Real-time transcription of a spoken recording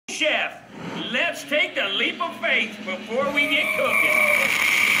chef, let's take the leap of faith before we get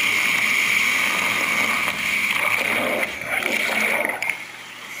cooking.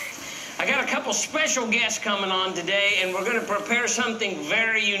 I got a couple special guests coming on today, and we're going to prepare something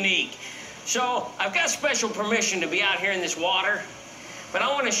very unique. So I've got special permission to be out here in this water, but I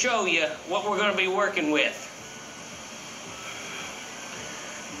want to show you what we're going to be working with.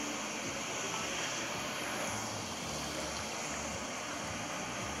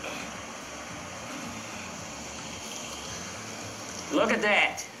 Look at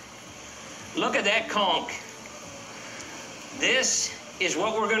that. Look at that conch. This is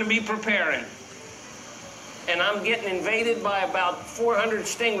what we're going to be preparing. And I'm getting invaded by about 400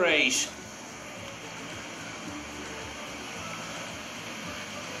 stingrays.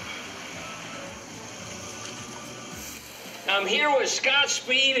 I'm here with Scott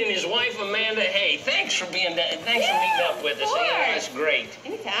Speed and his wife Amanda. Hey, thanks for meeting up with us. Yeah, that's great.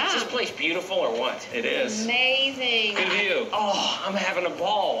 Anytime. Is this place beautiful or what? It is. Amazing. Good view. Oh, I'm having a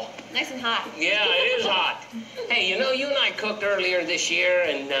ball. Nice and hot. Yeah, it is hot. Hey, you know, you and I cooked earlier this year,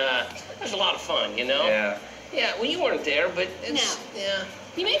 and it was a lot of fun, you know? Yeah. Yeah, well, you weren't there, but it's... No. Yeah.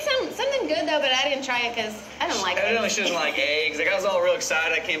 You made something good, though, but I didn't try it because I don't like Evidently, it. she doesn't like eggs. Like, I was all real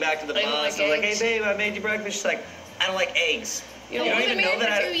excited. I came back to the bus. don't like I was like, hey, eggs? babe, I made you breakfast. She's like, I don't like eggs. You don't We've even been know married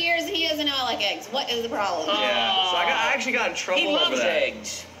that. for 2 years. He doesn't know I like eggs. What is the problem? Yeah. So I actually got in trouble He over loves that.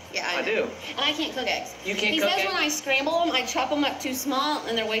 eggs. Yeah, I do. And I can't cook eggs. You can't he cook says eggs? when I scramble them, I chop them up too small,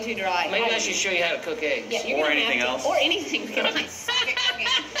 and they're way too dry. Maybe I should show you how to cook eggs. Yeah, you're Or gonna anything have to. else. Or anything, because I suck at cooking.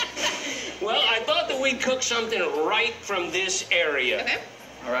 Well, I thought that we'd cook something right from this area. Okay.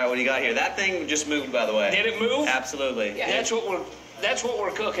 All right, what do you got here? That thing just moved, by the way. Did it move? Absolutely. Yeah. That's what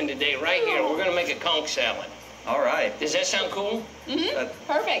we're cooking today, right here. We're gonna make a conch salad. All right. Does that sound cool?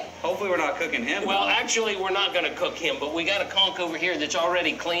 Perfect. Hopefully we're not cooking him. Well, actually, we're not gonna cook him, but we got a conch over here that's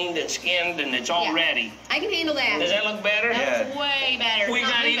already cleaned and skinned, and it's all Yeah. ready. I can handle that. Does that look better? That looks way better.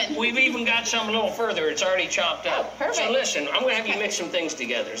 We've even got some a little further. It's already chopped up. Oh, perfect. So listen, I'm gonna have you mix some things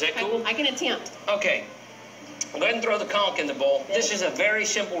together. Is that cool? I can attempt. Okay. Go ahead and throw the conch in the bowl. This is a very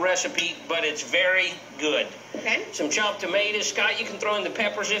simple recipe, but it's very good. Okay. Some chopped tomatoes. Scott, you can throw in the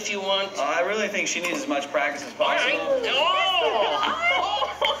peppers if you want. I really think she needs as much practice as All right. possible.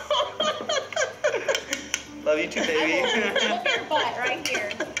 Love you too, baby. Look at your butt right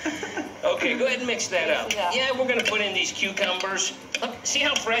here. Okay, go ahead and mix that up. Mix it up. Yeah, we're going to put in these cucumbers. Look, see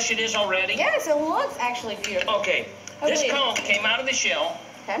how fresh it is already? Yes, it looks actually beautiful. Okay, this Okay. conch came out of the shell.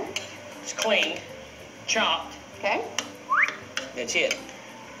 Okay. It's cleaned, chopped. Okay. That's it.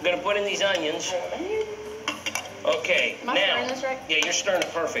 I'm going to put in these onions. Okay, Am I now. stirring this right? Yeah, you're stirring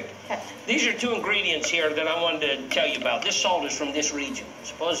it perfect. Okay. These are 2 ingredients here that I wanted to tell you about. This salt is from this region.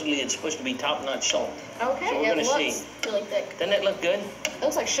 Supposedly it's supposed to be top-notch salt. Okay. So we're It gonna looks see. really thick. Doesn't that look good? It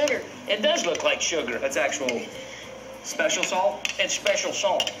looks like sugar. It does look like sugar. That's actual special salt. It's special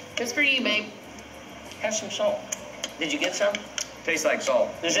salt. It's for you, babe. Have some salt. Did you get some? Tastes like salt.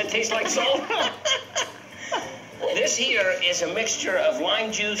 Does it taste like salt? This here is a mixture of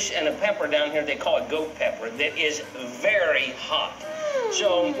lime juice and a pepper down here. They call it goat pepper. That is very hot.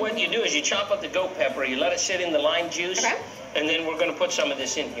 So what you do is you chop up the goat pepper, you let it sit in the lime juice, Okay. and then we're going to put some of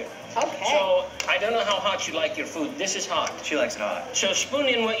this in here. Okay. So I don't know how hot you like your food. This is hot. She likes it hot. So spoon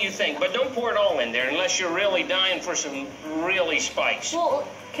in what you think, but don't pour it all in there unless you're really dying for some really spice. Well,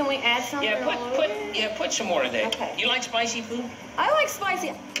 can we add something? Yeah, put some more of that. Okay. You like spicy food? I like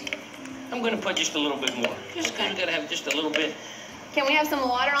spicy. I'm going to put just a little bit more. Just Okay. got to have just a little bit. Can we have some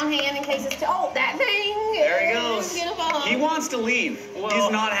water on hand in case it's too... Oh, that thing! There he goes. It's gonna fall. He wants to leave. Well, He's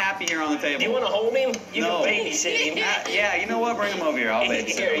not happy here on the table. Do you want to hold him? You No. can babysit him. Yeah, you know what? Bring him over here. I'll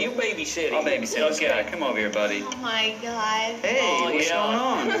babysit Here, him. you babysit him. I'll babysit this guy. Okay. Come over here, buddy. Oh my God. Hey, Oh, what's yeah. going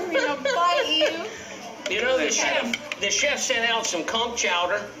on? I'm gonna bite you. You know, the Okay. chef sent out some conch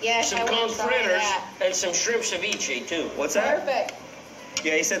chowder, Yes, some I went conch and saw fritters, that. and some shrimp ceviche, too. What's that? Perfect.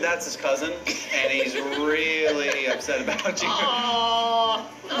 Yeah, he said that's his cousin, and he's really upset about you. Oh,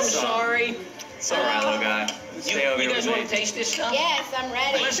 I'm sorry. It's all right, little guy. Stay over You here guys with want to me. taste this stuff? Yes, I'm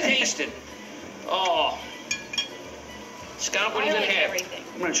ready. Let's taste it. Oh. Scott, what are you I going to like have? everything.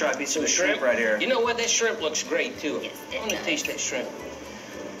 I'm going to try a piece Some of the shrimp right here. You know what? That shrimp looks great, too. Yes, it I want to does. taste that shrimp.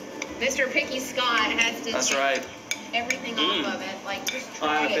 Mr. Picky Scott has to That's take right. everything off of it. Like, just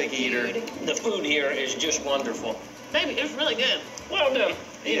try I'm a it, picky eater. dude. The food here is just wonderful. Baby, it's really good. Well done.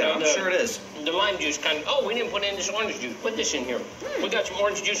 You Yeah, know, I'm sure it is. The lime juice kind of... Oh, we didn't put in this orange juice. Put this in here. We got some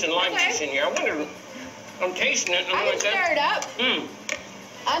orange juice and lime Okay. juice in here. I wonder... I'm tasting it. And I'm I can like stir it up. Mm.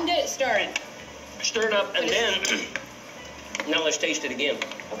 I'm good at stirring. Stir it up, and then... Now let's taste it again.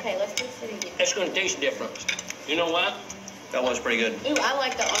 Okay, let's taste it again. It's going to taste different. You know what? That was pretty good. Ooh, I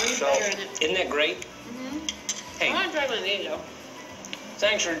like the orange yourself. Isn't that great? I Hey, want to try one of these, though.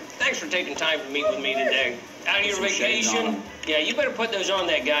 thanks for taking time to meet with me today. Out of your Some shades on vacation? 'em. Yeah, you better put those on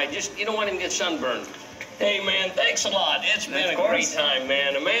that guy. Just, you don't want him to get sunburned. Hey, man, thanks a lot. It's been Of a course. great time,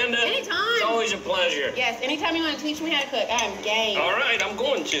 man. Amanda, Anytime. it's always a pleasure. Yes, anytime you want to teach me how to cook, I am game. All right, I'm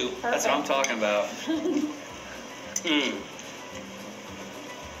going to. That's what I'm talking about.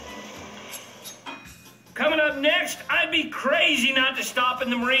 Coming up next, I'd be crazy not to stop in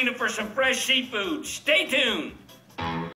the marina for some fresh seafood. Stay tuned.